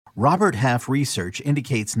Robert Half research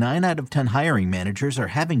indicates 9 out of 10 hiring managers are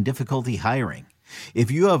having difficulty hiring.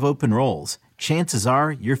 If you have open roles, chances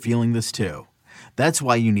are you're feeling this too. That's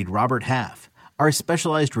why you need Robert Half. Our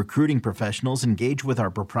specialized recruiting professionals engage with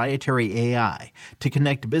our proprietary AI to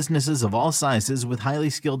connect businesses of all sizes with highly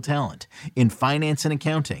skilled talent in finance and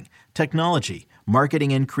accounting, technology,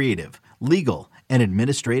 marketing and creative, legal, and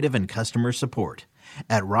administrative and customer support.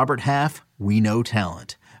 At Robert Half, we know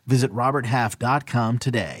talent. Visit roberthalf.com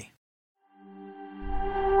today.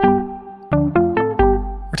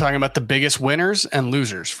 We're talking about the biggest winners and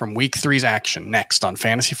losers from Week 3's action next on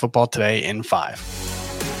Fantasy Football Today in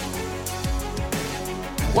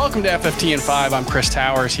 5. Welcome to FFT in 5. I'm Chris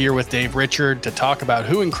Towers here with Dave Richard to talk about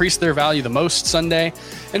who increased their value the most Sunday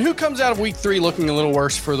and who comes out of Week 3 looking a little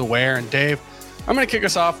worse for the wear. And Dave, I'm going to kick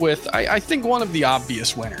us off with, I think, one of the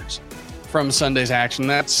obvious winners from Sunday's action.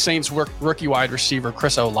 That's Saints rookie wide receiver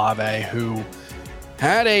Chris Olave, who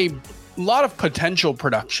had a lot of potential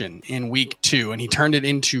production in Week 2, and he turned it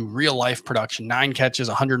into real-life production. 9 catches,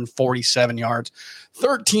 147 yards,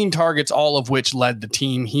 13 targets, all of which led the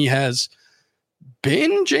team. He has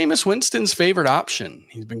been Jameis Winston's favorite option.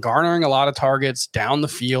 He's been garnering a lot of targets down the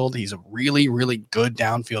field. He's a really, really good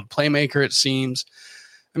downfield playmaker, it seems.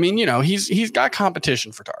 I mean, you know, he's got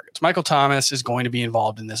competition for targets. Michael Thomas is going to be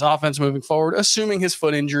involved in this offense moving forward, assuming his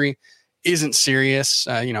foot injury isn't serious.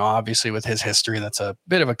 Obviously with his history, that's a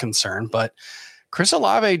bit of a concern. But Chris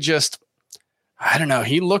Olave just, I don't know,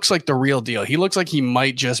 he looks like the real deal. He looks like he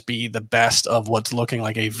might just be the best of what's looking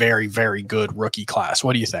like a very, very good rookie class.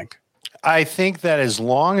 What do you think? I think that as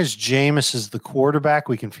long as Jameis is the quarterback,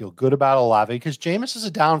 we can feel good about Olave because Jameis is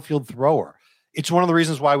a downfield thrower. It's one of the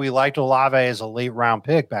reasons why we liked Olave as a late round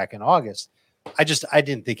pick back in August. I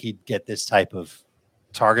didn't think he'd get this type of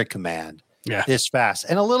target command this fast.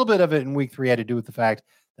 And a little bit of it in Week 3 had to do with the fact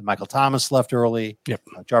that Michael Thomas left early. Yep.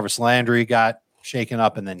 Jarvis Landry got shaken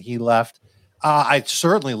up and then he left. I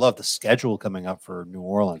certainly love the schedule coming up for New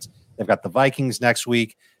Orleans. They've got the Vikings next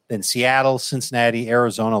week, then Seattle, Cincinnati,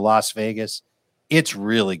 Arizona, Las Vegas. It's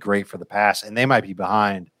really great for the pass, and they might be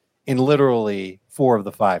behind in literally 4 of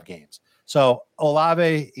the 5 games. So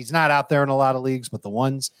Olave, he's not out there in a lot of leagues, but the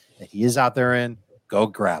ones that he is out there in, go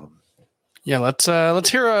grab him. Yeah, let's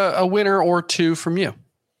hear a winner or two from you.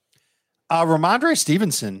 Ramondre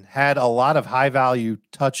Stevenson had a lot of high-value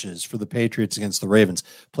touches for the Patriots against the Ravens.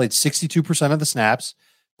 Played 62% of the snaps,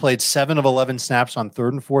 played 7 of 11 snaps on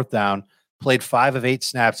 3rd and 4th down, played 5 of 8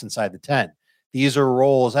 snaps inside the 10. These are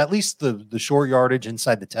roles, at least the short yardage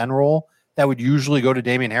inside the 10 role, that would usually go to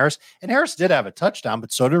Damian Harris. And Harris did have a touchdown,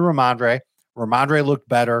 but so did Ramondre. Ramondre looked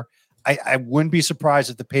better. I wouldn't be surprised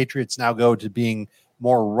if the Patriots now go to being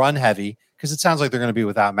more run-heavy because it sounds like they're going to be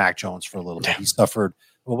without Mac Jones for a little bit. He suffered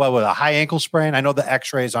with a high ankle sprain. I know the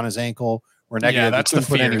x-rays on his ankle were negative. Yeah, that's the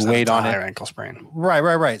put any weight on it. Ankle sprain.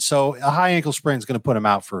 Right. So a high ankle sprain is going to put him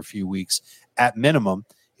out for a few weeks at minimum.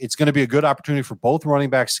 It's going to be a good opportunity for both running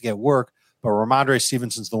backs to get work, but Ramondre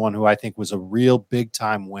Stevenson's the one who I think was a real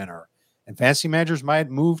big-time winner. And fantasy managers might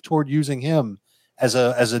move toward using him as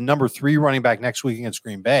a number 3 running back next week against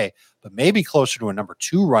Green Bay, but maybe closer to a number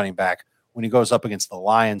 2 running back when he goes up against the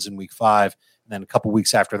Lions in Week 5. And then a couple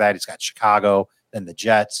weeks after that, he's got Chicago, then the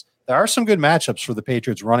Jets. There are some good matchups for the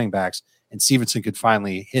Patriots running backs, and Stevenson could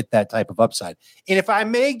finally hit that type of upside. And if I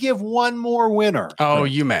may give one more winner. Oh,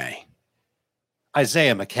 you may.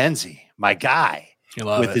 Isaiah McKenzie, my guy, you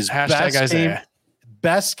love with it. his Hashtag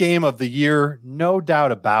best game of the year, no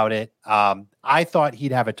doubt about it. I thought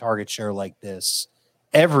he'd have a target share like this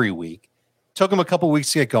every week. Took him a couple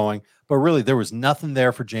weeks to get going, but really there was nothing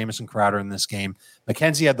there for Jamison Crowder in this game.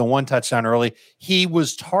 McKenzie had the 1 touchdown early. He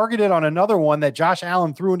was targeted on another one that Josh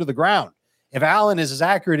Allen threw into the ground. If Allen is as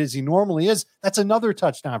accurate as he normally is, that's another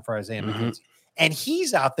touchdown for Isaiah McKenzie. And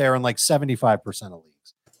he's out there in like 75% of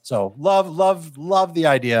leagues. So love the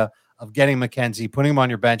idea of getting McKenzie, putting him on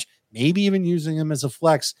your bench, maybe even using him as a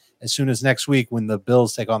flex as soon as next week when the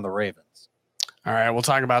Bills take on the Ravens. All right, we'll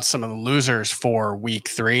talk about some of the losers for Week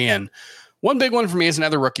 3. And one big one for me is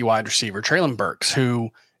another rookie wide receiver, Treylon Burks, who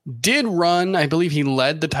did run. I believe he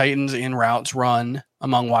led the Titans in routes run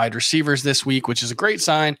among wide receivers this week, which is a great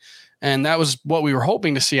sign. And that was what we were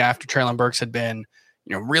hoping to see after Treylon Burks had been,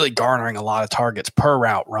 really garnering a lot of targets per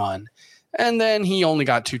route run. And then he only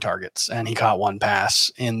got 2 targets and he caught 1 pass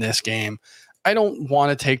in this game. I don't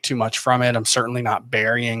want to take too much from it. I'm certainly not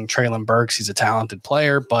burying Treylon Burks. He's a talented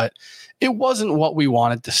player, but it wasn't what we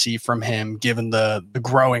wanted to see from him given the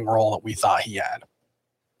growing role that we thought he had.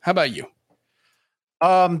 How about you?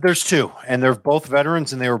 There's 2, and they're both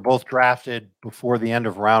veterans, and they were both drafted before the end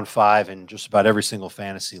of round 5 in just about every single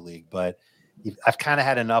fantasy league. But I've kind of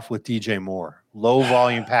had enough with DJ Moore. Low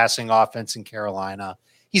volume passing offense in Carolina.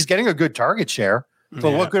 He's getting a good target share,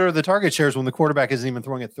 but what good are the target shares when the quarterback isn't even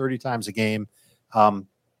throwing it 30 times a game?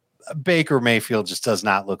 Baker Mayfield just does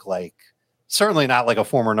not look like, certainly not like a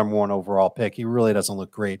former number 1 overall pick. He really doesn't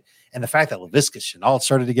look great. And the fact that Laviska Shenault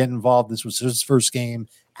started to get involved, this was his first game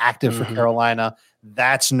active for Carolina.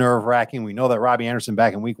 That's nerve-wracking. We know that Robbie Anderson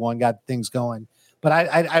back in week 1 got things going. But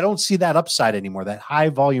I don't see that upside anymore, that high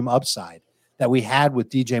volume upside that we had with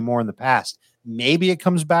DJ Moore in the past. Maybe it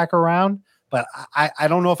comes back around, but I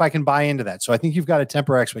don't know if I can buy into that. So I think you've got to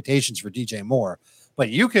temper expectations for DJ Moore. But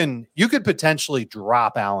you could potentially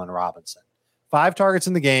drop Allen Robinson. 5 targets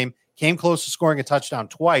in the game, came close to scoring a touchdown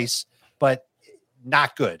twice, but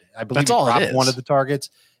not good. I believe he dropped one of the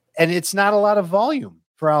targets, and it's not a lot of volume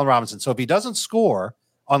for Allen Robinson. So if he doesn't score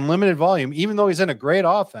on limited volume, even though he's in a great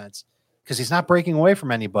offense, because he's not breaking away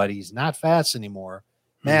from anybody, he's not fast anymore.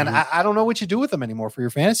 Man, I don't know what you do with him anymore for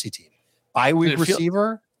your fantasy team. Bye-week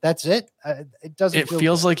receiver, that's it. It doesn't. It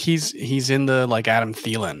feels like he's in the like Adam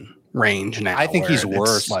Thielen range now. I think he's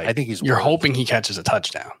worse. Like, I think he's. You're worse. hoping he catches a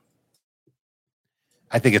touchdown.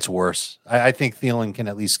 I think it's worse. I think Thielen can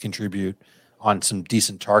at least contribute on some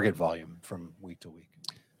decent target volume from week to week.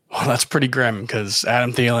 Well, that's pretty grim because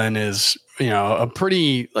Adam Thielen is, a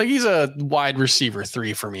pretty, like, he's a wide receiver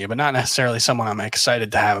 3 for me, but not necessarily someone I'm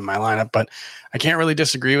excited to have in my lineup. But I can't really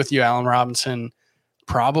disagree with you. Allen Robinson,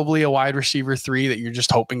 probably a wide receiver 3 that you're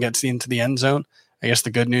just hoping gets into the end zone. I guess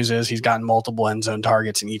the good news is he's gotten multiple end zone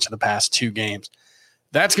targets in each of the past 2 games.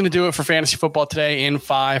 That's going to do it for fantasy football today in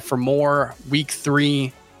 5. For more week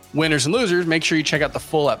 3 winners and losers, make sure you check out the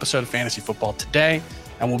full episode of Fantasy Football Today,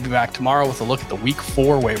 and we'll be back tomorrow with a look at the week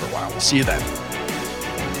 4 waiver wire. We'll see you then.